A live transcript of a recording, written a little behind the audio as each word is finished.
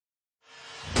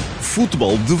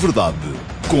Futebol de Verdade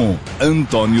com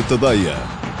António Tadeia.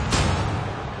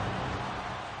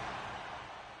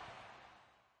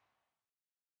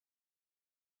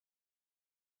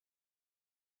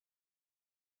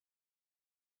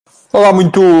 Olá,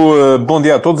 muito bom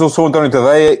dia a todos. Eu sou o António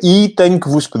Tadeia e tenho que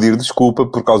vos pedir desculpa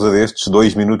por causa destes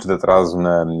 2 minutos de atraso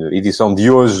na edição de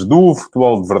hoje do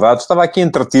Futebol de Verdade. Estava aqui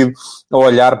entretido a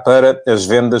olhar para as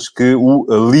vendas que o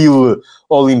Lille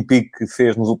Olympique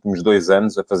fez nos últimos 2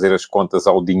 anos, a fazer as contas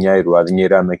ao dinheiro, à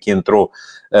dinheirama que entrou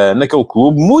naquele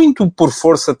clube, muito por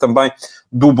força também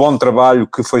do bom trabalho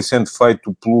que foi sendo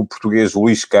feito pelo português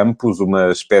Luís Campos,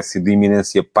 uma espécie de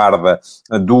iminência parda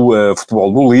do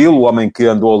futebol do Lille, o homem que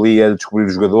andou ali a descobrir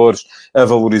os jogadores, a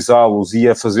valorizá-los e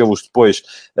a fazê-los depois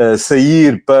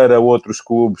sair para outros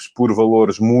clubes por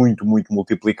valores muito, muito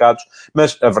multiplicados,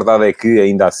 mas a verdade é que,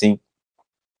 ainda assim,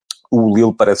 o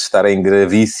Lille parece estar em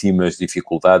gravíssimas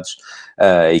dificuldades,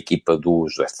 a equipa do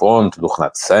José Fonte, do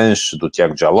Renato Sanches, do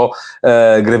Tiago Jaló,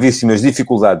 gravíssimas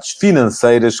dificuldades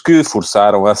financeiras que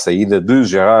forçaram a saída de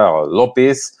Gerard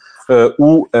Lopes,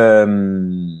 o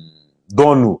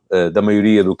dono da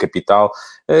maioria do capital,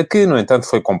 que, no entanto,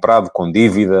 foi comprado com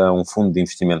dívida a um fundo de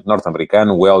investimento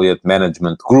norte-americano, o Elliott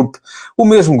Management Group, o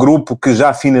mesmo grupo que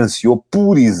já financiou,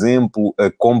 por exemplo,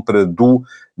 a compra do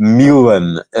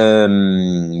Milan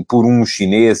por um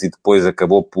chinês e depois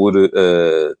acabou por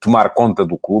tomar conta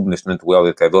do clube. Neste momento o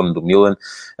Elliott é dono do Milan.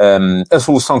 A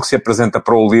solução que se apresenta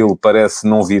para o Lille parece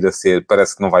não vir a ser,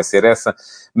 parece que não vai ser essa,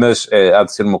 mas há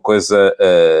de ser uma coisa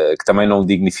que também não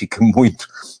dignifica muito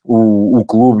o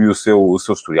clube e o seu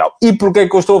historial. E porquê é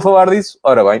que eu estou a falar disso?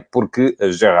 Ora bem, porque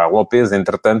Gerard Lopes,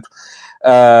 entretanto,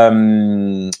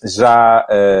 já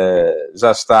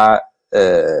está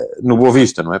no Boa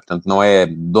Vista, não é? Portanto, não é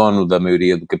dono da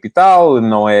maioria do capital,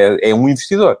 não é, é um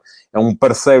investidor, é um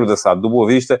parceiro da SAD do Boa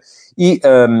Vista e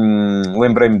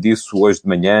lembrei-me disso hoje de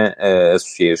manhã,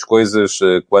 associei as coisas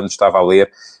quando estava a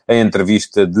ler a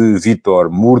entrevista de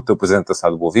Vítor Murta, o presidente da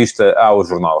SAD do Boa Vista, ao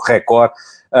jornal Record.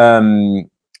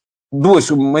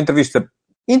 Uma entrevista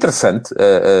interessante,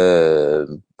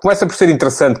 começa por ser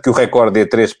interessante que o Record dê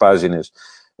 3 páginas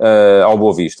ao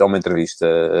Boa Vista, uma entrevista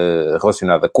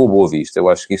relacionada com o Boa Vista. Eu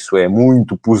acho que isso é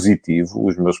muito positivo.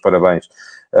 Os meus parabéns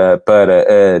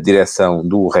para a direção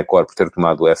do Record por ter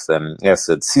tomado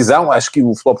essa decisão. Acho que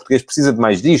o futebol português precisa de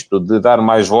mais disto, de dar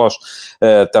mais voz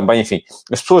também. Enfim,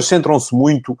 as pessoas centram-se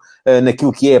muito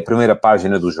naquilo que é a primeira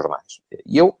página dos jornais.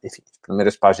 E eu, enfim, as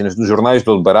primeiras páginas dos jornais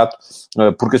dou de barato,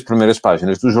 porque as primeiras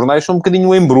páginas dos jornais são um bocadinho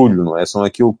um embrulho, não é? São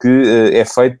aquilo que é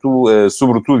feito,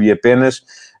 sobretudo e apenas,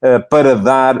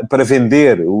 para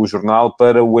vender o jornal,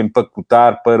 para o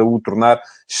empacotar, para o tornar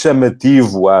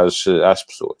chamativo às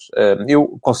pessoas.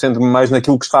 Eu concentro-me mais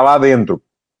naquilo que está lá dentro.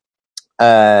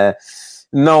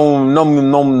 Não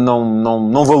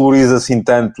valoriza assim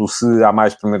tanto se há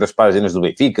mais primeiras páginas do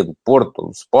Benfica, do Porto,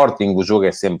 do Sporting. O jogo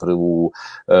é sempre o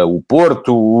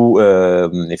Porto,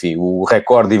 enfim, o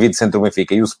Record divide-se entre o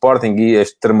Benfica e o Sporting, e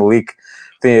este Tremelique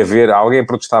tem a ver... Alguém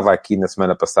protestava aqui na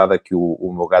semana passada que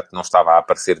o meu gato não estava a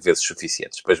aparecer vezes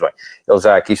suficientes. Pois bem, ele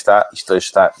já aqui está. Isto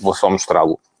está... Vou só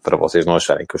mostrá-lo para vocês não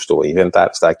acharem que eu estou a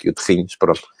inventar. Está aqui o Tefinhas.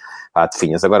 Pronto.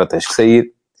 Tefinhas, agora tens que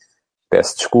sair.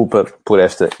 Peço desculpa por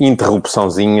esta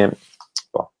interrupçãozinha.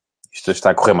 Bom, isto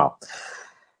está a correr mal.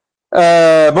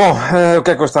 O que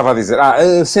é que eu estava a dizer?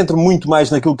 Centro muito mais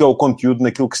naquilo que é o conteúdo,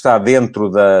 naquilo que está dentro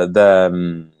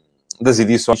das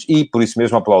edições, e por isso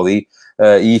mesmo aplaudi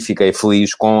e fiquei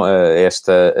feliz com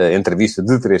esta entrevista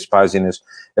de 3 páginas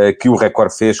que o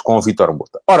Record fez com o Vítor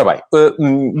Murta. Ora bem,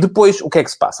 depois o que é que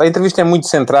se passa? A entrevista é muito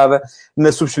centrada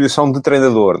na substituição de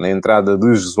treinador, na entrada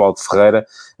de Jesualdo Ferreira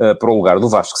para o lugar do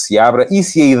Vasco Seabra, e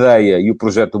se a ideia e o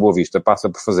projeto do Boa Vista passa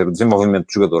por fazer o desenvolvimento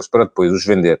de jogadores para depois os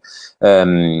vender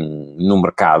no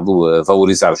mercado,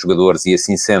 valorizar os jogadores e,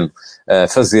 assim sendo,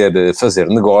 fazer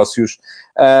negócios.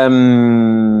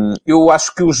 Eu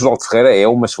acho que o Jesualdo Ferreira é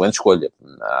uma excelente escolha.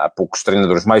 Há poucos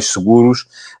treinadores mais seguros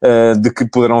de que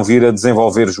poderão vir a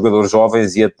desenvolver jogadores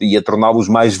jovens e a torná-los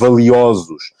mais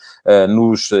valiosos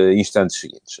nos instantes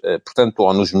seguintes. Portanto,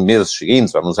 ou nos meses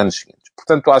seguintes, ou nos anos seguintes.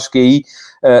 Portanto, acho que aí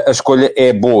a escolha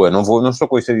é boa. Não estou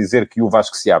com isto a dizer que o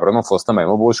Vasco Seabra não fosse também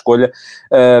uma boa escolha,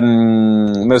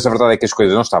 mas a verdade é que as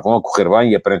coisas não estavam a correr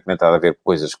bem e aparentemente há de haver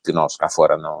coisas que nós cá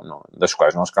fora das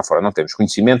quais nós cá fora não temos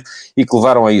conhecimento e que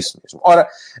levaram a isso mesmo. Ora,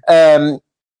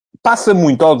 passa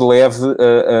muito ao de leve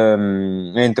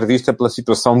a entrevista pela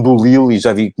situação do Lille, e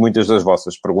já vi que muitas das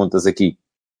vossas perguntas aqui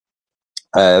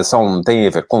têm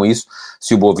a ver com isso,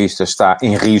 se o Boa Vista está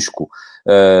em risco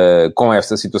com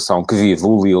esta situação que vive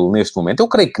o Lille neste momento. Eu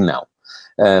creio que não.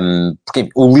 Porque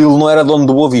o Lille não era dono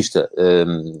do Boa Vista.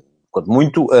 Quando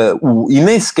muito, e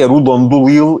nem sequer o dono do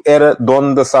Lille era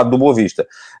dono da SAD do Boa Vista.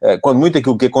 Quando muito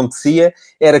aquilo que acontecia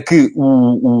era que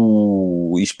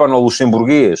o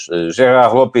hispano-luxemburguês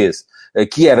Gerard Lopes,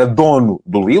 que era dono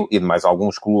do Lille e de mais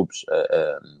alguns clubes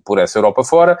por essa Europa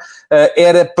fora,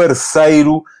 era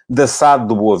parceiro da SAD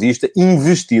do Boa Vista,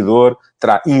 investidor,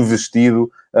 terá investido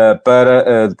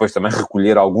para depois também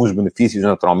recolher alguns benefícios,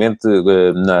 naturalmente,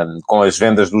 com as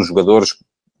vendas dos jogadores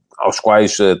aos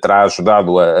quais terá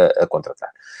ajudado a contratar.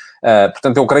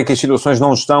 Portanto, eu creio que as situações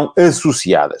não estão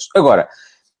associadas. Agora,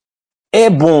 é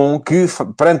bom que,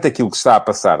 perante aquilo que está a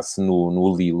passar-se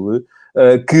no Lille,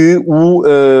 que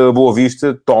o Boa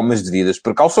Vista tome as devidas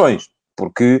precauções.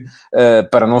 Porque,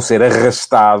 para não ser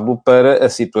arrastado para a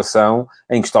situação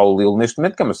em que está o Lille neste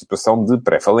momento, que é uma situação de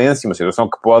pré-falência, uma situação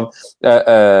que pode,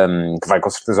 que vai com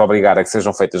certeza obrigar a que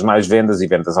sejam feitas mais vendas e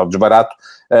vendas ao desbarato,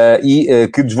 e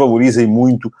que desvalorizem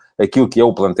muito aquilo que é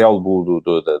o plantel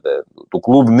do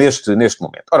clube neste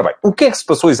momento. Ora bem, o que é que se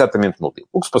passou exatamente no Lille?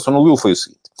 O que se passou no Lille foi o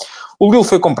seguinte. O Lille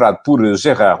foi comprado por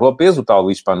Gerard Lopes, o tal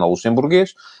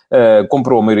hispano-luxemburguês,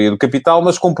 comprou a maioria do capital,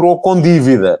 mas comprou com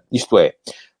dívida, isto é,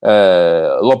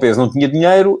 Lopes não tinha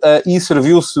dinheiro e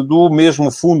serviu-se do mesmo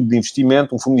fundo de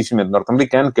investimento, um fundo de investimento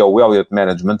norte-americano, que é o Elliott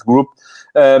Management Group,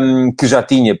 que já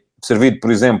tinha servido, por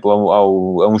exemplo,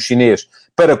 a um chinês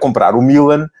para comprar o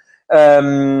Milan,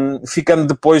 ficando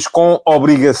depois com a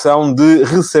obrigação de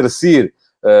ressarcir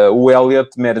o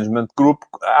Elliott Management Group,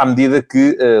 à medida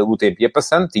que o tempo ia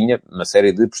passando, tinha uma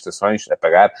série de prestações a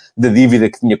pagar da dívida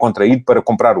que tinha contraído para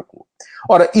comprar o clube.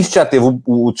 Ora, isto já teve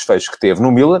o desfecho que teve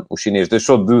no Milan. O chinês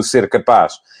deixou de ser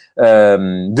capaz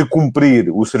de cumprir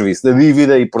o serviço da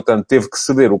dívida e, portanto, teve que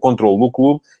ceder o controle do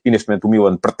clube. E, neste momento, o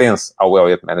Milan pertence ao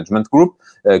Elliott Management Group,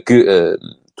 que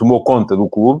tomou conta do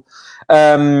clube.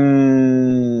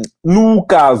 No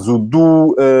caso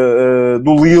do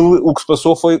Lille, o que se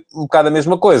passou foi um bocado a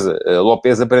mesma coisa.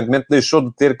 Lopes aparentemente deixou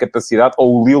de ter capacidade,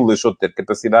 ou o Lille deixou de ter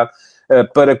capacidade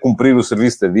para cumprir o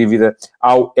serviço da dívida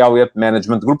ao Elliott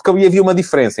Management Group, porque ali havia uma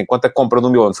diferença. Enquanto a compra do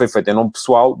Milan foi feita em nome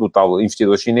pessoal, do tal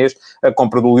investidor chinês, a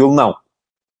compra do Lille não.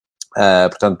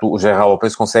 Portanto, o Gerard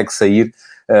Lopes consegue sair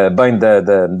bem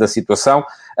da situação.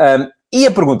 E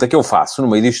a pergunta que eu faço no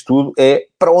meio disto tudo é: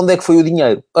 para onde é que foi o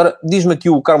dinheiro? Ora, diz-me aqui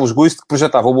o Carlos Guiste que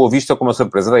projetava o Boa Vista como uma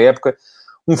surpresa da época,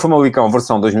 um Famalicão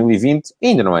versão 2020,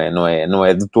 ainda não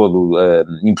é de todo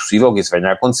impossível que isso venha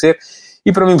a acontecer,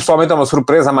 e para mim pessoalmente é uma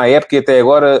surpresa à má época e até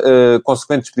agora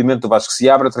consequente despedimento do Vasco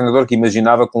Seabra, treinador que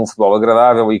imaginava com um futebol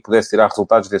agradável e que pudesse tirar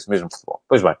resultados desse mesmo futebol.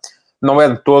 Pois bem, não é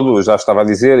de todo, já estava a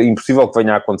dizer, impossível que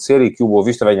venha a acontecer e que o Boa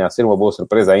Vista venha a ser uma boa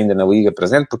surpresa ainda na Liga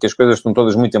presente, porque as coisas estão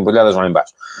todas muito embrulhadas lá em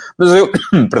baixo. Mas eu,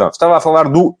 perdão, estava a falar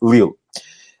do Lille.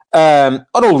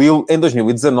 Ora, o Lille, em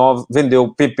 2019,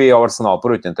 vendeu PP ao Arsenal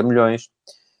por 80 milhões,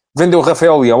 vendeu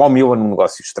Rafael Leão ao Milan, um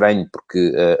negócio estranho,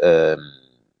 porque,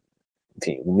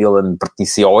 enfim, o Milan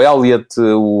pertencia ao Elliott,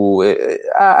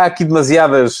 há aqui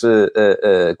demasiadas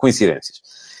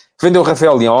coincidências. Vendeu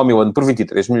Rafael Leão ao Milan por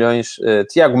 23 milhões,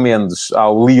 Tiago Mendes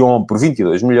ao Lyon por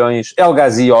 22 milhões, El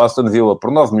Ghazi ao Aston Villa por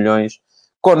 9 milhões,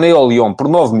 Cornet ao Lyon por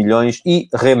 9 milhões e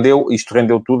rendeu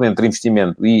tudo entre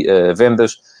investimento e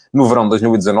vendas no verão de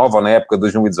 2019, ou na época de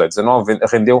 2018-19,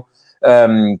 rendeu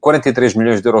 43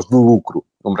 milhões de euros de lucro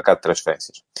no mercado de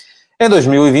transferências. Em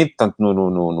 2020, portanto,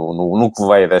 no que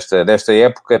veio desta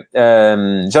época,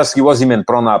 já seguiu Osimhen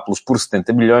para o Nápoles por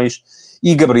 70 milhões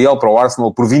e Gabriel para o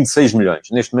Arsenal por 26 milhões.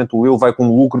 Neste momento, o Lille vai com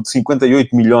um lucro de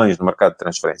 58 milhões no mercado de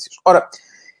transferências. Ora,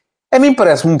 a mim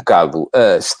parece-me um bocado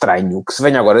estranho que se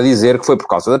venha agora dizer que foi por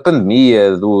causa da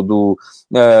pandemia, do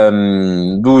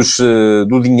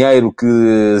dinheiro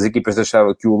que as equipas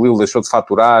deixaram, que o Lille deixou de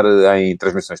faturar em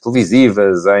transmissões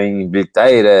televisivas, em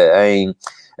bilheteira,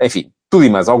 enfim, tudo e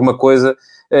mais alguma coisa,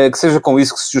 que seja com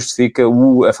isso que se justifica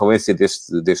a falência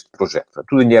deste projeto.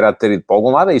 Portanto, o dinheiro há de ter ido para algum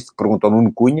lado, é isto que perguntou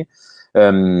Nuno Cunha.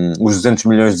 Os 200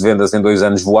 milhões de vendas em 2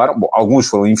 anos voaram. Bom, alguns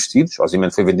foram investidos.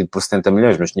 Obviamente foi vendido por 70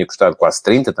 milhões, mas tinha custado quase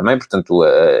 30 também. Portanto,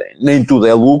 nem tudo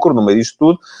é lucro no meio disto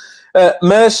tudo.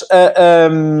 Mas,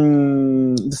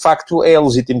 de facto, é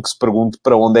legítimo que se pergunte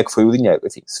para onde é que foi o dinheiro.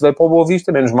 Enfim, se veio para o Boa Vista,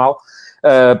 menos mal,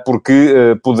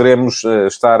 porque poderemos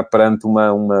estar perante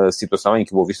uma situação em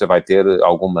que o Boa Vista vai ter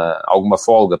alguma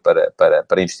folga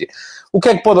para investir. O que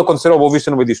é que pode acontecer ao Boa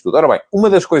Vista no meio disto tudo? Ora bem, uma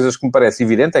das coisas que me parece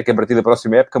evidente é que a partir da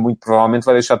próxima época, muito provavelmente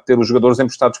vai deixar de ter os jogadores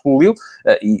emprestados pelo Lille,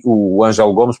 e o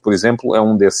Ângelo Gomes, por exemplo, é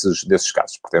um desses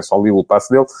casos. Pertence ao Lille o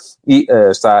passe dele e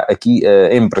está aqui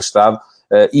emprestado,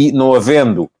 e não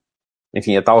havendo,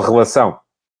 enfim, a tal relação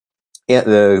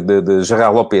de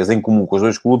Gerard Lopes em comum com os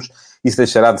dois clubes, isso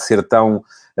deixará de ser tão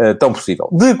possível.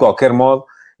 De qualquer modo,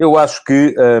 eu acho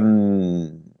que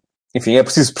enfim, é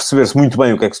preciso perceber-se muito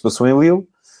bem o que é que se passou em Lille,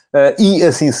 e,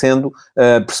 assim sendo,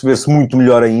 perceber-se muito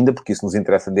melhor ainda, porque isso nos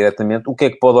interessa diretamente, o que é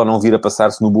que pode ou não vir a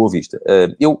passar-se no Boa Vista.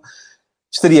 Eu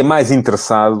estaria mais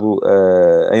interessado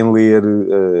em ler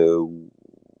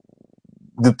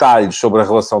detalhes sobre a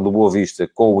relação do Boa Vista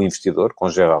com o investidor, com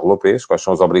Gerard Lopes, quais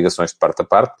são as obrigações de parte a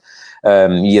parte,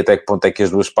 e até que ponto é que as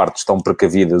duas partes estão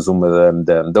precavidas uma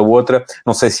da outra.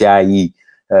 Não sei se há aí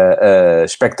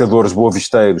espectadores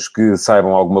boavisteiros que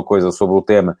saibam alguma coisa sobre o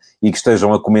tema e que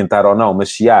estejam a comentar ou não, mas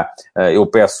se há, eu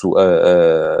peço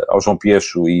ao João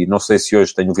Pieixo, e não sei se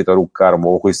hoje tenho o Vítor Hugo Carmo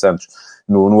ou o Rui Santos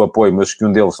no apoio, mas que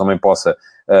um deles também possa,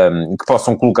 que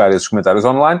possam colocar esses comentários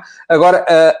online. Agora,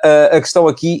 a questão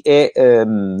aqui é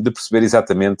de perceber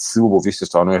exatamente se o Boa Vista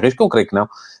está ou não em risco. Eu creio que não,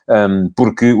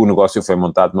 porque o negócio foi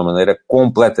montado de uma maneira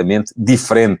completamente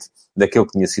diferente daquilo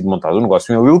que tinha sido montado o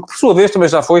negócio em Lille, que por sua vez também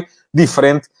já foi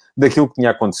diferente daquilo que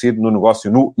tinha acontecido no negócio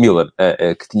no Milan,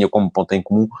 que tinha como ponto em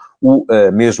comum o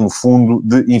mesmo fundo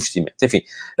de investimento. Enfim,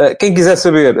 quem quiser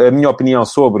saber a minha opinião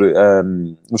sobre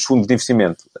os fundos de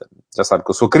investimento, já sabe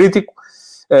que eu sou crítico,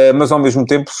 mas ao mesmo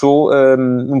tempo sou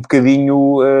um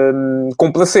bocadinho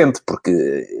complacente,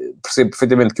 porque percebo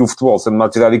perfeitamente que o futebol, sendo uma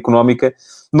atividade económica,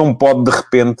 não pode de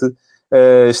repente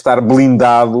estar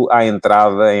blindado à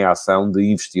entrada em ação de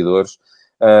investidores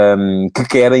que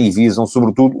querem e visam,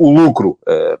 sobretudo, o lucro.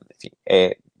 Enfim,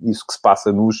 é isso que se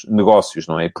passa nos negócios,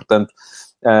 não é? E, portanto,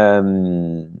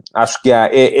 acho que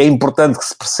é importante que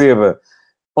se perceba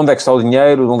onde é que está o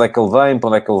dinheiro, de onde é que ele vem, para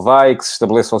onde é que ele vai, que se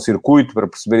estabeleça um circuito para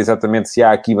perceber exatamente se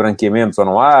há aqui branqueamentos ou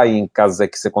não há, e em que casos é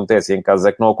que isso acontece e em que casos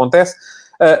é que não acontece.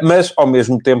 Mas, ao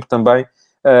mesmo tempo, também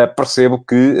percebo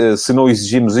que se não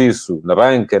exigimos isso na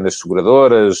banca, nas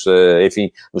seguradoras, enfim,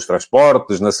 nos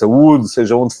transportes, na saúde,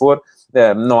 seja onde for,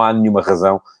 não há nenhuma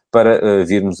razão para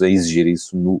virmos a exigir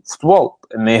isso no futebol.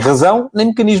 Nem razão, nem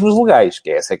mecanismos legais,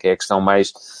 que essa é que é a questão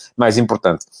mais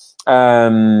importante.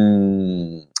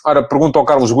 Ora, pergunta ao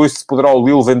Carlos Guiço se poderá o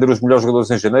Lille vender os melhores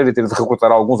jogadores em janeiro e ter de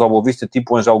recrutar alguns ao Boa Vista,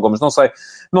 tipo o Ângelo Gomes.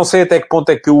 Não sei até que ponto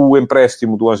é que o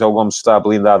empréstimo do Ângelo Gomes está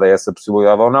blindado a essa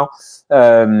possibilidade ou não.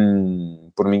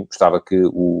 Por mim, gostava que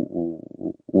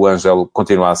o Ângelo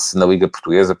continuasse na Liga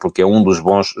Portuguesa, porque é um dos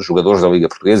bons jogadores da Liga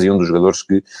Portuguesa e um dos jogadores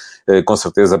que, com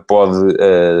certeza, pode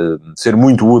ser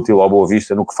muito útil ao Boa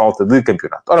Vista no que falta de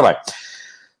campeonato. Ora bem,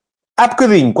 há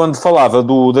bocadinho, quando falava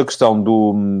da questão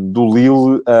do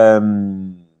Lille,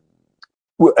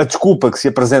 a desculpa que se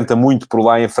apresenta muito por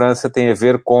lá em França tem a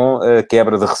ver com a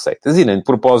quebra de receitas. E nem de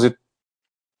propósito,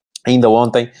 ainda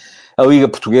ontem, a Liga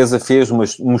Portuguesa fez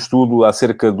um estudo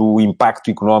acerca do impacto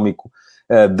económico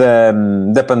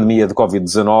da pandemia de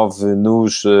Covid-19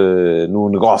 no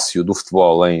negócio do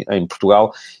futebol em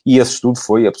Portugal, e esse estudo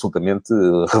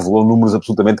revelou números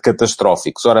absolutamente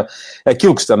catastróficos. Ora,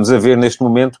 aquilo que estamos a ver neste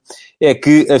momento é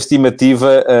que a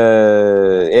estimativa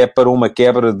é para uma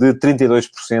quebra de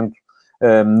 32%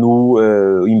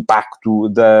 no impacto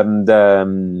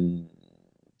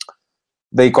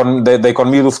da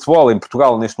economia do futebol em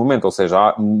Portugal neste momento. Ou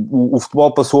seja, o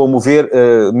futebol passou a mover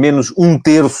menos um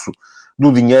terço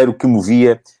do dinheiro que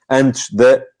movia antes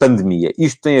da pandemia.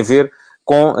 Isto tem a ver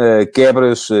com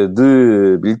quebras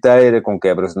de bilheteira, com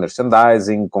quebras de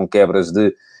merchandising, com quebras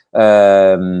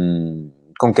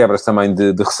também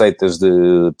de receitas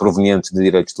provenientes de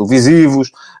direitos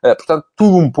televisivos. Portanto,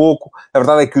 tudo um pouco. A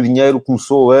verdade é que o dinheiro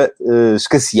começou a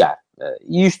escassear.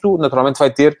 E isto, naturalmente,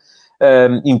 vai ter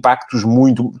impactos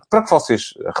muito... Para que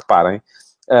vocês reparem,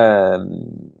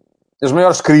 as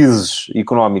maiores crises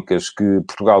económicas que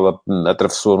Portugal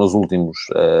atravessou nos últimos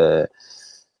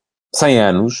 100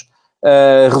 anos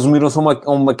resumiram-se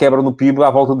a uma quebra no PIB à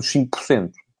volta dos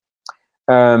 5%.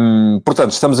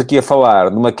 Portanto, estamos aqui a falar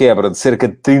de uma quebra de cerca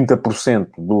de 30%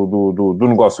 do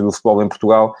negócio do futebol em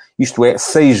Portugal. Isto é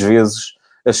 6 vezes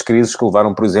as crises que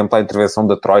levaram, por exemplo, à intervenção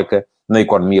da Troika na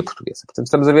economia portuguesa. Portanto,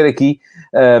 estamos a ver aqui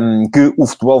que o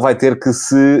futebol vai ter que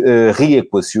se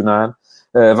reequacionar,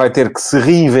 vai ter que se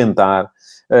reinventar,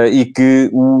 e que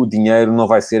o dinheiro não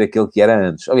vai ser aquele que era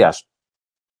antes. Aliás,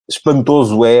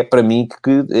 espantoso é, para mim,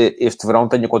 que este verão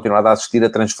tenha continuado a assistir a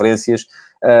transferências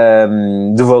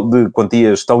de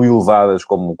quantias tão elevadas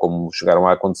como chegaram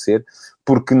a acontecer,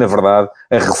 porque, na verdade,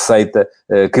 a receita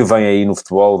que vem aí no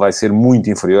futebol vai ser muito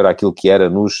inferior àquilo que era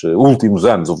nos últimos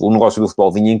anos. O negócio do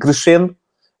futebol vinha em crescendo,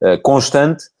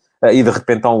 constante, e de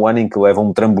repente há um ano em que leva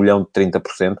um trambolhão de 30%.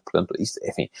 Portanto, isso,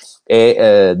 enfim,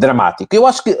 é dramático. Eu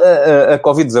acho que a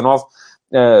Covid-19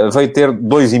 veio ter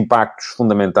 2 impactos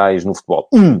fundamentais no futebol.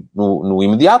 No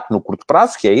imediato, no curto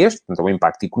prazo, que é este, então o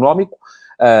impacto económico.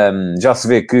 Já se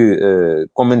vê que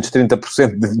com menos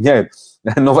 30% de dinheiro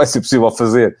não vai ser possível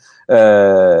fazer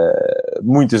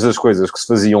muitas das coisas que se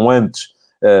faziam antes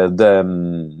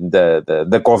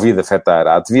da Covid afetar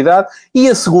a atividade, e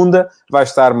a segunda vai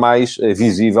estar mais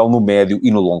visível no médio e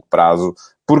no longo prazo,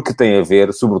 porque tem a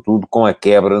ver, sobretudo, com a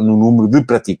quebra no número de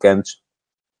praticantes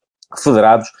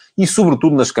federados e,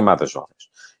 sobretudo, nas camadas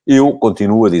jovens. Eu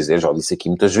continuo a dizer, já o disse aqui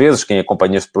muitas vezes, quem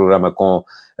acompanha este programa com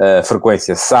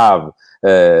frequência sabe,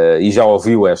 e já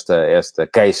ouviu esta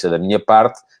queixa da minha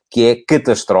parte, que é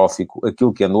catastrófico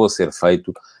aquilo que andou a ser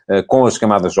feito com as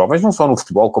camadas jovens, não só no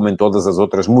futebol, como em todas as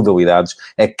outras modalidades.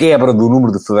 A quebra do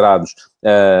número de federados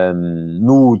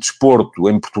no desporto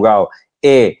em Portugal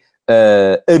é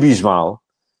abismal.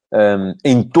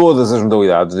 Em todas as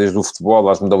modalidades, desde o futebol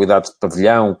às modalidades de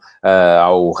pavilhão,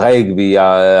 ao rugby,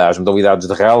 às modalidades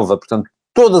de relva, portanto,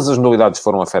 todas as modalidades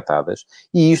foram afetadas,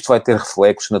 e isto vai ter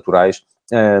reflexos naturais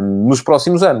nos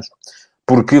próximos anos,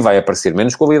 porque vai aparecer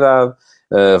menos qualidade,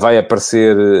 vai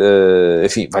aparecer,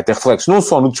 enfim, vai ter reflexos não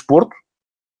só no desporto,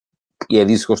 e é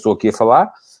disso que eu estou aqui a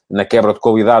falar, na quebra de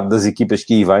qualidade das equipas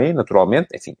que aí vêm, naturalmente.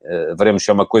 Enfim, veremos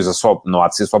se é uma coisa só, não há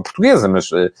de ser só portuguesa, mas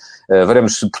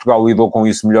veremos se Portugal lidou com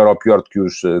isso melhor ou pior do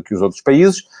que os outros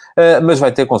países, mas vai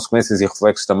ter consequências e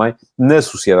reflexos também na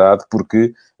sociedade,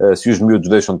 porque se os miúdos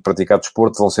deixam de praticar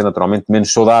desporto, vão ser naturalmente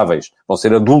menos saudáveis, vão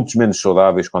ser adultos menos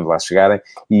saudáveis quando lá chegarem,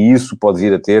 e isso pode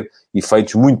vir a ter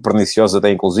efeitos muito perniciosos, até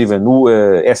inclusive no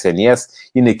SNS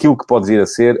e naquilo que pode vir a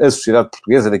ser a sociedade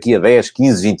portuguesa daqui a 10,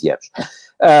 15, 20 anos.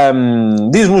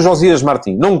 Diz-me o Josias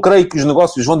Martins, não creio que os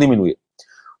negócios vão diminuir.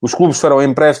 Os clubes farão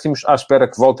empréstimos à espera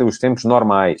que voltem os tempos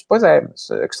normais. Pois é,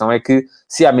 mas a questão é que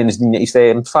se há menos dinheiro, isto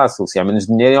é muito fácil, se há menos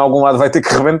dinheiro, em algum lado vai ter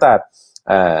que rebentar.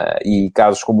 E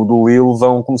casos como o do Lille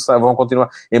vão continuar.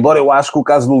 Embora eu acho que o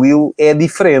caso do Lille é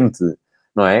diferente,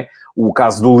 não é? O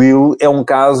caso do Lille é um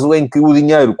caso em que o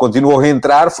dinheiro continuou a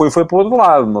entrar, foi para o outro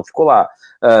lado, não ficou lá.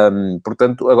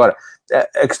 Portanto, agora,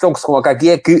 a questão que se coloca aqui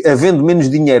é que, havendo menos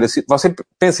dinheiro, vocês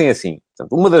pensem assim,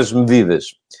 portanto, uma das medidas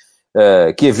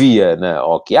que havia,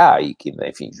 ou que há, e que,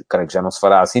 enfim, creio que já não se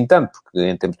fará assim tanto, porque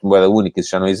em tempos de moeda única isso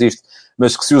já não existe,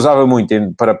 mas que se usava muito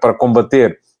para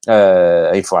combater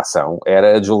a inflação,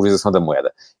 era a desvalorização da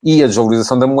moeda. E a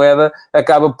desvalorização da moeda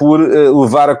acaba por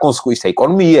levar a consequências, isto é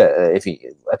economia, enfim,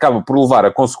 acaba por levar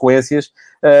a consequências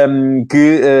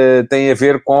que têm a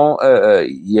ver com,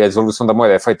 e a desvalorização da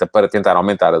moeda é feita para tentar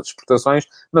aumentar as exportações,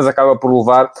 mas acaba por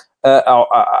levar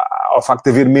ao facto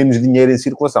de haver menos dinheiro em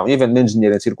circulação. E havendo menos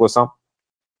dinheiro em circulação,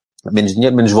 menos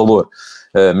dinheiro, menos valor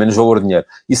de dinheiro.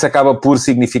 Isso acaba por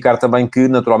significar também que,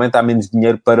 naturalmente, há menos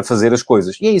dinheiro para fazer as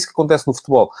coisas. E é isso que acontece no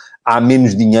futebol. Há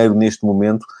menos dinheiro neste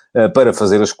momento para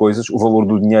fazer as coisas. O valor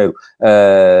do dinheiro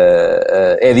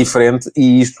é diferente,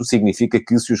 e isto significa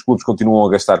que, se os clubes continuam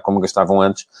a gastar como gastavam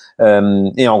antes,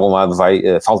 em algum lado vai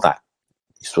faltar.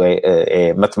 Isto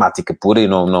é matemática pura, e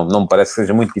não me parece que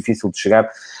seja muito difícil de chegar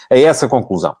a essa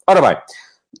conclusão. Ora bem,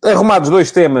 arrumados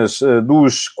 2 temas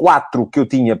dos 4 que eu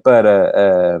tinha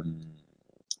para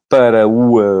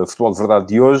o Futebol de Verdade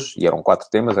de hoje, e eram 4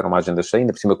 temas, era uma agenda cheia,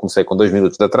 ainda por cima comecei com 2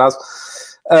 minutos de atraso.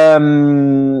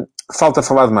 Falta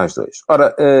falar de mais 2.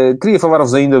 Ora, queria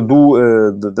falar-vos ainda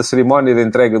da cerimónia de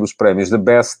entrega dos prémios da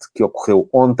Best, que ocorreu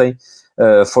ontem.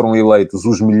 Foram eleitos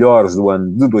os melhores do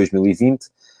ano de 2020.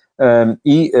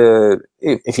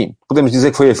 Enfim, podemos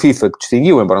dizer que foi a FIFA que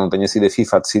distinguiu, embora não tenha sido a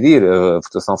FIFA a decidir. A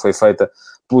votação foi feita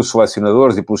pelos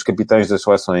selecionadores e pelos capitães das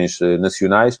seleções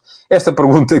nacionais. Esta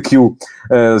pergunta que o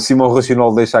Simão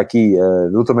Racional deixa aqui,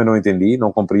 eu também não entendi,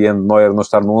 não compreendo Neuer não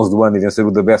estar no 11 do ano e vencer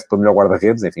o da Best para melhor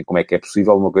guarda-redes. Enfim, como é que é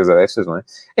possível uma coisa destas, não é?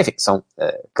 Enfim,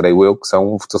 creio eu que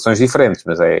são votações diferentes,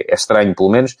 mas é estranho, pelo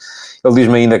menos. Ele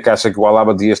diz-me ainda que acha que o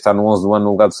Alaba devia estar no 11 do ano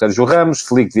no lugar do Sérgio Ramos,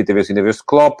 Flick devia ter vencido em vez de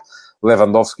Klopp,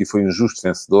 Lewandowski foi um justo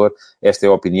vencedor. Esta é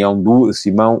a opinião do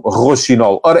Simão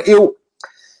Rochinol. Ora, eu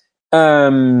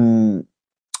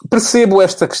percebo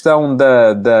esta questão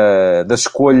da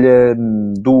escolha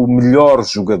do melhor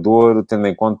jogador, tendo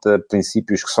em conta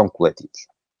princípios que são coletivos.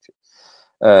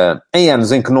 Em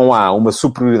anos em que não há uma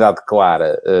superioridade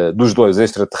clara dos dois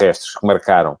extraterrestres que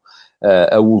marcaram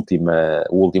o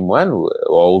último ano,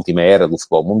 ou a última era do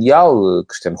futebol mundial,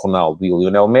 Cristiano Ronaldo e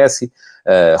Lionel Messi.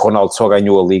 Ronaldo só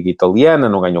ganhou a Liga Italiana,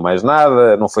 não ganhou mais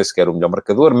nada, não foi sequer o melhor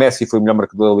marcador. Messi foi o melhor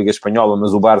marcador da Liga Espanhola,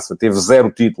 mas o Barça teve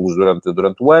 0 títulos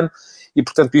durante o ano, e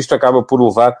portanto isto acaba por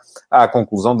levar à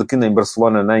conclusão de que nem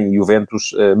Barcelona nem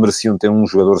Juventus mereciam ter um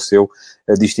jogador seu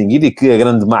distinguido, e que a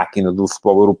grande máquina do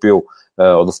futebol europeu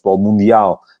ou do futebol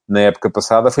mundial na época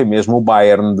passada foi mesmo o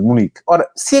Bayern de Munique. Ora,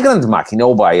 se a grande máquina é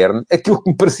o Bayern, aquilo que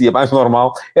me parecia mais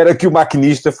normal era que o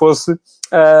maquinista fosse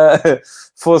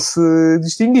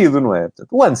distinguido, não é? Portanto,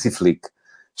 o Hansi Flick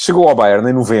chegou ao Bayern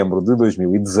em novembro de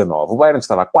 2019. O Bayern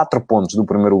estava a 4 pontos do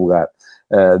primeiro lugar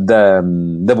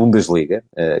da Bundesliga,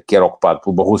 que era ocupado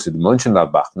pelo Borussia de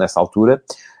Mönchengladbach nessa altura.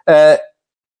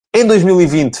 Em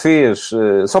 2020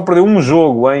 só perdeu um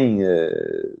jogo em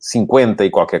 50 e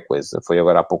qualquer coisa. Foi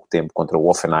agora há pouco tempo contra o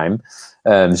Hoffenheim,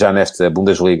 já nesta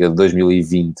Bundesliga de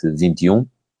 2020-21.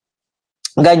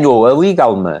 Ganhou a Liga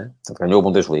Alemã, ganhou a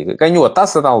Bundesliga, ganhou a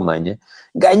Taça da Alemanha,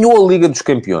 ganhou a Liga dos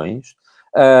Campeões,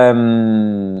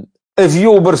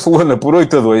 aviou o Barcelona por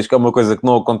 8-2, que é uma coisa que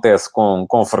não acontece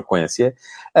com frequência,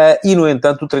 e, no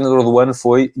entanto, o treinador do ano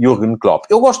foi Jürgen Klopp.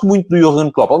 Eu gosto muito do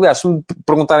Jürgen Klopp. Aliás, se me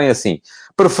perguntarem assim,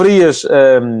 preferias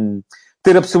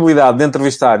ter a possibilidade de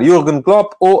entrevistar Jürgen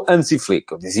Klopp ou Hansi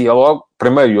Flick? Eu dizia logo,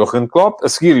 primeiro Jürgen Klopp, a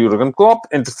seguir Jürgen Klopp,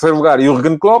 em terceiro lugar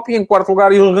Jürgen Klopp e em quarto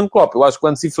lugar Jürgen Klopp. Eu acho que o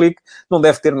Hansi Flick não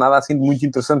deve ter nada assim de muito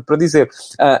interessante para dizer.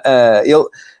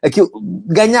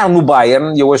 Ganhar no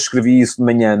Bayern, e eu hoje escrevi isso de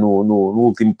manhã no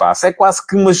último passo, é quase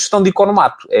que uma gestão de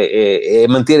economato. É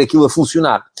manter aquilo a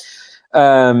funcionar.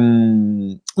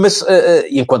 Mas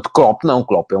enquanto Klopp, não.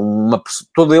 Klopp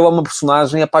todo ele é uma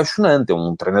personagem apaixonante. É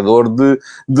um treinador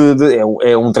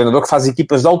é um treinador que faz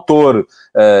equipas de autor.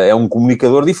 É um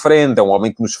comunicador diferente. É um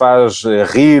homem que nos faz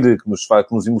rir, que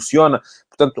nos emociona.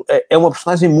 Portanto, é uma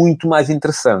personagem muito mais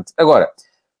interessante. Agora,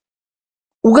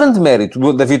 o grande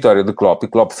mérito da vitória de Klopp, e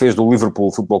Klopp fez do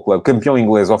Liverpool Football Club campeão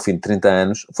inglês ao fim de 30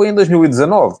 anos, foi em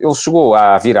 2019. Ele chegou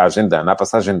à viragem de ano, à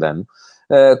passagem de ano,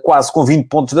 quase com 20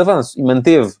 pontos de avanço, e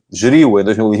geriu, em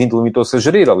 2020 limitou-se a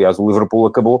gerir. Aliás, o Liverpool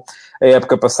acabou a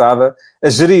época passada a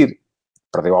gerir.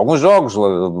 Perdeu alguns jogos,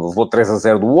 levou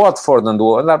 3-0 do Watford,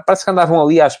 parece que andavam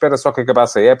ali à espera só que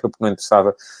acabasse a época, porque não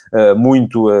interessava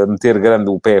muito meter grande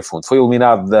o pé a fundo. Foi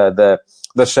eliminado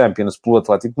da Champions pelo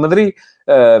Atlético de Madrid,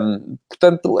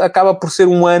 portanto, acaba por ser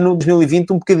um ano,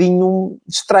 2020, um bocadinho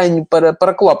estranho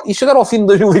para Klopp. E chegar ao fim de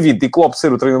 2020 e Klopp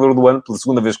ser o treinador do ano, pela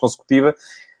segunda vez consecutiva,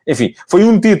 enfim, foi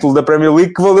um título da Premier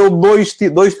League que valeu dois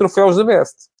troféus da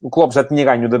Best. O Klopp já tinha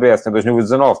ganho da Best em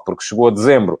 2019, porque chegou a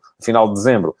dezembro, final de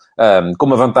dezembro, com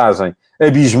uma vantagem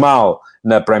abismal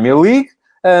na Premier League,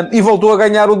 e voltou a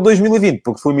ganhar o de 2020,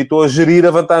 porque se limitou a gerir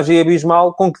a vantagem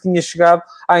abismal com que tinha chegado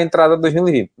à entrada de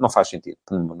 2020. Não faz sentido,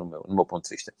 no meu ponto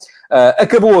de vista.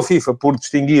 Acabou a FIFA por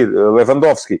distinguir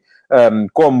Lewandowski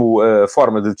como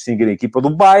forma de distinguir a equipa do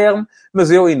Bayern,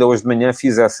 mas eu ainda hoje de manhã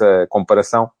fiz essa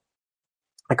comparação.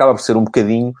 Acaba por ser um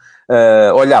bocadinho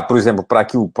olhar, por exemplo, para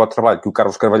o trabalho que o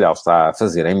Carlos Carvalhal está a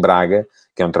fazer em Braga,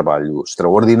 que é um trabalho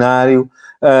extraordinário,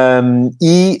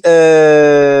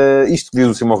 isto que diz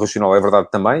o Simão Racional é verdade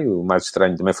também. O mais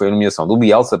estranho também foi a nomeação do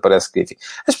Bielsa. Parece que,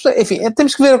 enfim,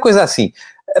 temos que ver a coisa assim.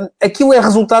 Aquilo é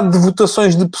resultado de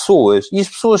votações de pessoas, e as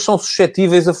pessoas são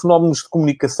suscetíveis a fenómenos de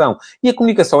comunicação. E a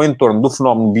comunicação em torno do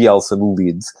fenómeno Bielsa do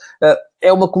Leeds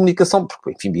é uma comunicação,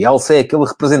 porque, enfim, Bielsa é aquele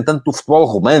representante do futebol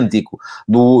romântico,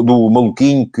 do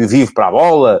maluquinho que vive para a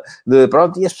bola,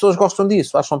 pronto, e as pessoas gostam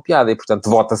disso, acham piada, e, portanto,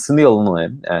 vota-se nele, não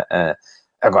é?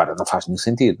 Agora, não faz nenhum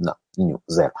sentido, não, nenhum,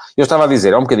 zero. Eu estava a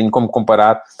dizer, é um bocadinho como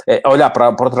comparar, olhar para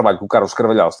o trabalho que o Carlos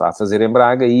Carvalhal está a fazer em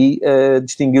Braga e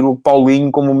distinguir o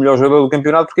Paulinho como o melhor jogador do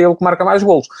campeonato, porque é ele que marca mais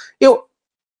golos. Eu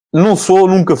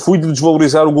nunca fui de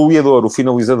desvalorizar o goleador, o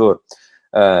finalizador.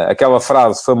 Aquela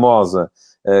frase famosa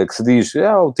que se diz,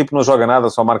 o tipo não joga nada,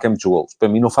 só marca muitos golos. Para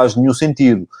mim não faz nenhum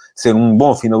sentido. Ser um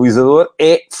bom finalizador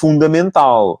é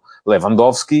fundamental.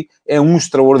 Lewandowski é um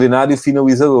extraordinário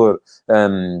finalizador.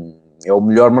 É o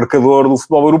melhor marcador do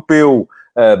futebol europeu.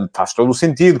 Faz todo o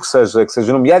sentido que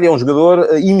seja nomeado, e é um jogador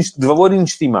de valor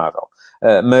inestimável.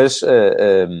 Mas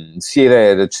se a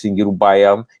ideia era distinguir o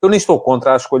Bayern, eu nem estou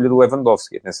contra a escolha do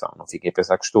Lewandowski, atenção, não fiquem a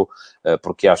pensar que estou,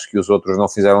 porque acho que os outros não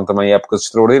fizeram também épocas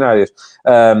extraordinárias.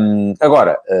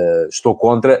 Agora, estou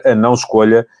contra a não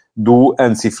escolha do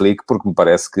Hansi Flick, porque me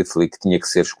parece que Flick tinha que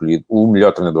ser escolhido o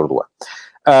melhor treinador do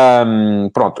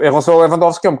ano. Pronto, em relação ao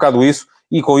Lewandowski é um bocado isso.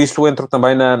 E com isto entro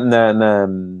também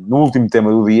no último tema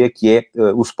do dia, que é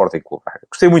o Sporting Clube Braga.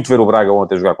 Gostei muito de ver o Braga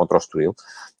ontem jogar contra o Estoril.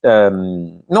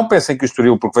 Não pensem que o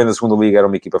Estoril, porque vem da segunda Liga, era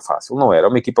uma equipa fácil. Não era.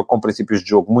 Uma equipa com princípios de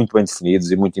jogo muito bem definidos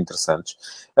e muito interessantes.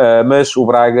 Mas o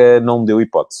Braga não deu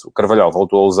hipótese. O Carvalhal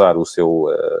voltou a usar o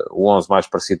 11 mais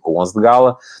parecido com o 11 de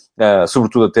gala.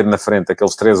 Sobretudo a ter na frente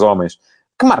aqueles três homens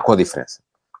que marcam a diferença.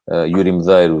 Yuri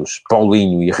Medeiros,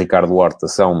 Paulinho e Ricardo Horta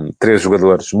são três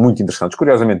jogadores muito interessantes.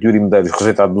 Curiosamente, Yuri Medeiros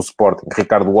rejeitado do Sporting,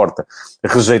 Ricardo Horta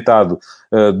rejeitado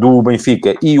do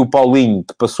Benfica, e o Paulinho,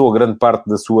 que passou grande parte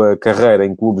da sua carreira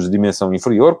em clubes de dimensão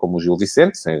inferior, como o Gil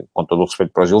Vicente, com todo o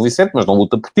respeito para o Gil Vicente, mas não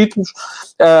luta por títulos,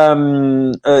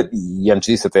 e antes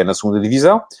disso até na segunda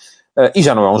divisão, e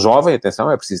já não é um jovem, atenção,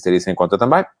 é preciso ter isso em conta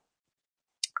também.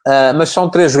 Mas são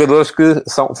três jogadores que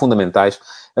são fundamentais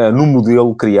no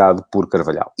modelo criado por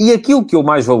Carvalhal. E aquilo que eu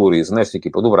mais valorizo nesta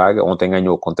equipa do Braga, ontem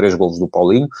ganhou com 3 golos do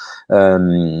Paulinho,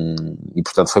 e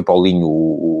portanto foi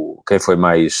Paulinho quem foi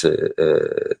mais,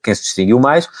 quem se distinguiu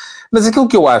mais, mas aquilo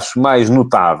que eu acho mais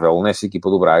notável nesta equipa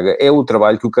do Braga é o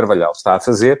trabalho que o Carvalhal está a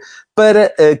fazer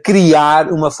para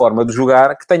criar uma forma de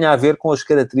jogar que tenha a ver com as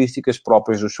características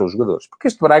próprias dos seus jogadores. Porque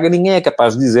este Braga ninguém é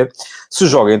capaz de dizer se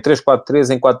joga em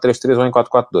 3-4-3, em 4-3-3 ou em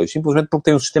 4-4-2. Simplesmente porque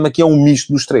tem um sistema que é um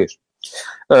misto dos três.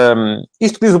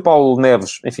 Isto que diz o Paulo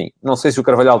Neves, enfim, não sei se o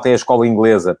Carvalhal tem a escola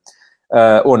inglesa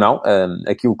ou não.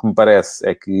 Aquilo que me parece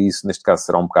é que isso, neste caso,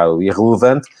 será um bocado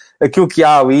irrelevante. Aquilo que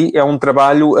há ali é um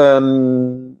trabalho,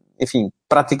 enfim,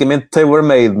 praticamente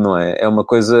tailor-made, não é? É uma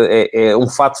coisa, é um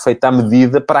fato feito à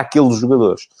medida para aqueles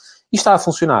jogadores. E está a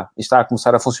funcionar. E está a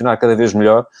começar a funcionar cada vez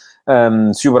melhor.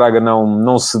 Se o Braga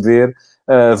não ceder,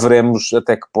 veremos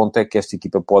até que ponto é que esta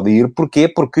equipa pode ir. Porquê?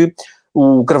 Porque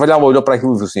o Carvalhal olhou para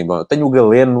aquilo e disse assim, bom, eu tenho o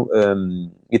Galeno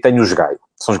e tenho o Jogaio.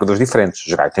 São jogadores diferentes. O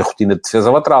Jogaio tem rotina de defesa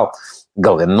lateral.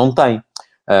 Galeno não tem.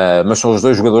 Mas são os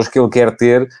dois jogadores que ele quer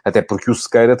ter, até porque o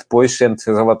Sequeira depois, sendo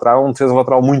defesa lateral, um defesa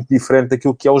lateral muito diferente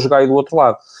daquilo que é o Jogaio do outro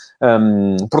lado.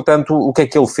 Portanto, o que é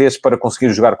que ele fez para conseguir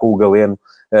jogar com o Galeno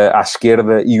à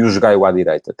esquerda e o Jogaio à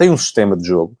direita? Tem um sistema de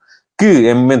jogo que,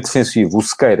 em momento defensivo, o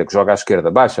Sequeira, que joga à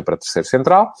esquerda, baixa para terceiro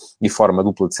central e forma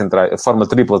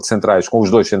tripla de centrais com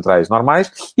os dois centrais normais,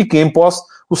 e que, em posse,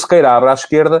 o Sequeira abre à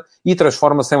esquerda e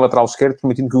transforma-se em lateral esquerdo,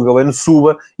 permitindo que o Galeno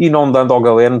suba e não dando ao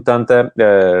Galeno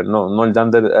não lhe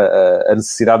dando a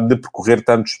necessidade de percorrer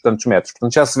tantos metros.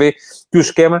 Portanto, já se vê que o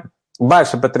esquema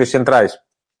baixa para três centrais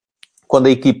quando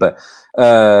a equipa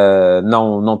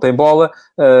não tem bola,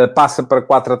 passa para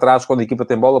 4 atrás quando a equipa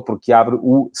tem bola, porque abre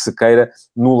o Sequeira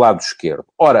no lado esquerdo.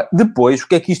 Ora, depois, o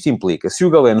que é que isto implica? Se o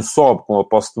Galeno sobe com a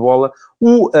posse de bola,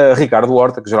 o Ricardo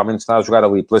Horta, que geralmente está a jogar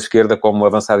ali pela esquerda como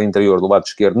avançado interior do lado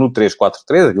esquerdo no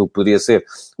 3-4-3, aquilo que poderia ser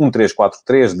um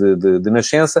 3-4-3 de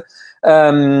nascença,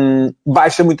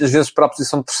 baixa muitas vezes para a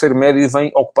posição de terceiro médio e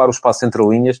vem ocupar o espaço entre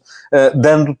linhas,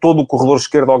 dando todo o corredor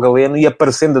esquerdo ao Galeno e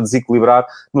aparecendo a desequilibrar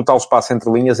no tal espaço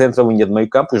entre linhas, entre a linha de meio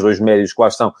campo, os dois médios que lá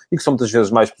estão e que são muitas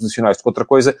vezes mais posicionais do que outra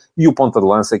coisa, e o ponta de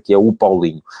lança, que é o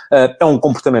Paulinho. É um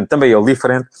comportamento também ele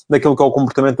diferente daquilo que é o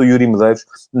comportamento do Yuri Medeiros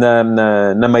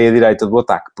na meia-direita do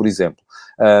ataque, por exemplo.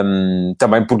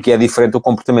 Também porque é diferente o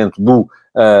comportamento do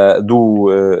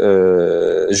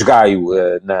Jogaio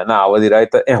na ala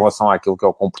direita em relação àquilo que é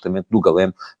o comportamento do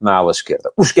Galeno na ala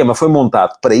esquerda. O esquema foi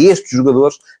montado para estes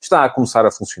jogadores, está a começar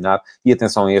a funcionar, e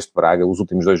atenção a este Braga, os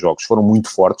últimos 2 jogos foram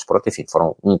muito fortes, enfim,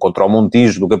 foram um contra o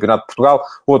Montijo do Campeonato de Portugal,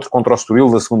 outro contra o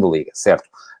Estoril da Segunda Liga, certo?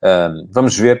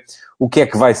 Vamos ver o que é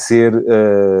que vai ser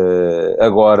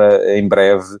agora, em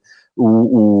breve.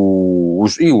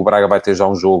 E o Braga vai ter já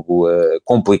um jogo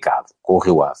complicado com o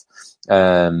Rio Ave.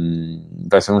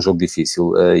 Vai ser um jogo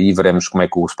difícil e veremos como é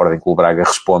que o Sporting Clube Braga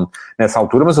responde nessa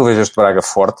altura, mas eu vejo este Braga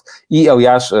forte e,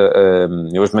 aliás,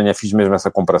 eu hoje de manhã fiz mesmo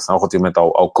essa comparação relativamente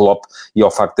ao Klopp e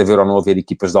ao facto de haver ou não haver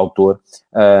equipas de autor.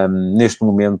 Neste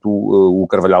momento o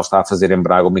Carvalhal está a fazer em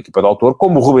Braga uma equipa de autor,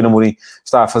 como o Ruben Amorim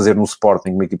está a fazer no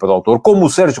Sporting uma equipa de autor, como o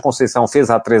Sérgio Conceição fez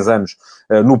há 3 anos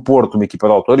no Porto uma equipa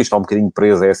de autor, e está um bocadinho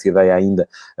presa a essa ideia ainda,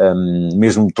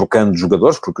 mesmo trocando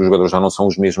jogadores, porque os jogadores já não são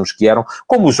os mesmos que eram,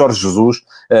 como o Jorge Jesus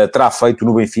terá feito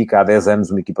no Benfica há 10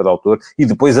 anos uma equipa de autor e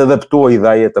depois adaptou a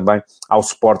ideia também ao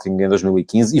Sporting em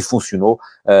 2015 e funcionou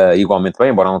igualmente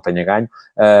bem, embora não tenha ganho,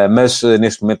 mas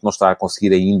neste momento não está a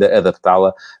conseguir ainda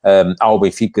adaptá-la ao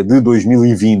Benfica de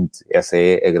 2020. Essa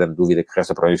é a grande dúvida que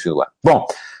resta para o início do ano. Bom,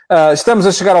 estamos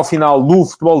a chegar ao final do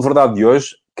Futebol de Verdade de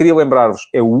hoje. Queria lembrar-vos,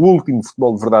 é o último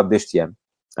Futebol de Verdade deste ano.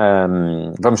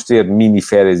 Vamos ter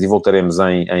mini-férias e voltaremos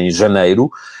em janeiro.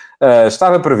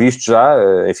 Estava previsto já,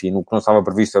 enfim, o que não estava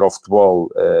previsto era o futebol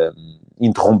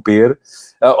interromper,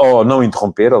 ou não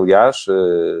interromper, aliás,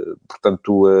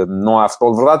 portanto, não há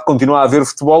futebol de verdade, continua a haver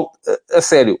futebol a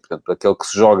sério, portanto, aquele que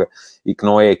se joga e que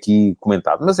não é aqui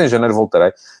comentado. Mas em janeiro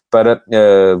voltarei para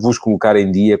vos colocar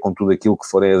em dia com tudo aquilo que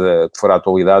for a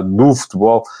atualidade do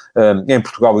futebol em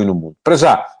Portugal e no mundo. Para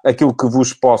já, aquilo que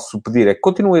vos posso pedir é que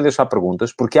continuem a deixar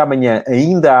perguntas, porque amanhã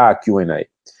ainda há Q&A.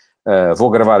 Vou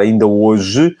gravar ainda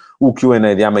hoje o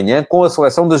Q&A de amanhã com a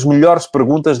seleção das melhores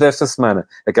perguntas desta semana.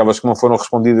 Aquelas que não foram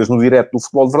respondidas no direto do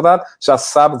Futebol de Verdade, já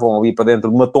se sabe, vão ali para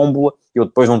dentro de uma tómbola. Eu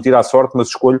depois não tiro a sorte, mas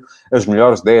escolho as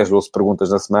melhores 10, 12 perguntas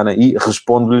da semana e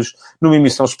respondo-lhes numa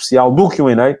emissão especial do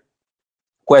Q&A,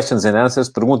 Questions and Answers,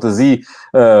 perguntas e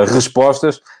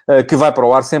respostas, que vai para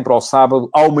o ar sempre ao sábado,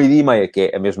 ao 12h30,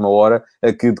 que é a mesma hora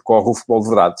que decorre o Futebol de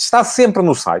Verdade. Está sempre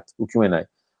no site, o Q&A.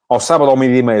 Ao sábado, ao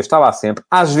 12h30, está lá sempre.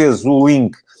 Às vezes o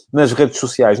link nas redes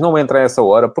sociais. Não entra a essa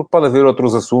hora, porque pode haver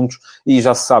outros assuntos e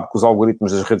já se sabe que os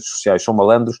algoritmos das redes sociais são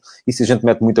malandros e se a gente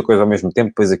mete muita coisa ao mesmo tempo,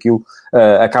 depois aquilo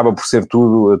acaba por ser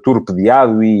tudo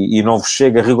torpedeado e não vos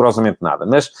chega rigorosamente nada.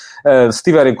 Mas se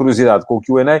tiverem curiosidade com o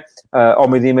Q&A, ao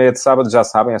 12:30 de sábado, já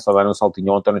sabem, é só darem um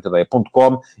saltinho ao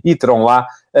antoniotadeia.com e terão lá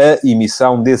a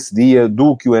emissão desse dia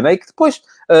do Q&A, que depois,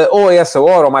 ou a essa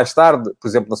hora ou mais tarde, por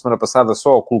exemplo, na semana passada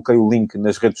só coloquei o link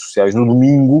nas redes sociais no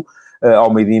domingo, ao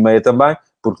 12:30 também,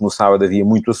 porque no sábado havia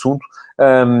muito assunto,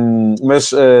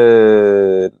 mas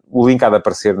o link há de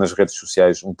aparecer nas redes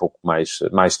sociais um pouco mais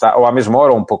tarde, ou à mesma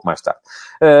hora ou um pouco mais tarde.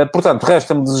 Portanto,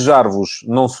 resta-me desejar-vos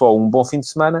não só um bom fim de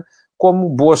semana, como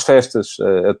boas festas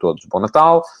a todos. Bom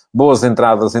Natal, boas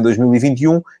entradas em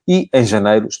 2021 e em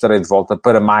janeiro estarei de volta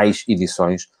para mais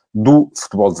edições do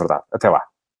Futebol de Verdade. Até lá.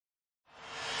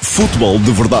 Futebol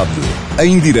de Verdade,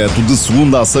 em direto de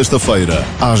segunda a sexta-feira,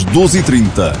 às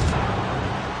 12h30.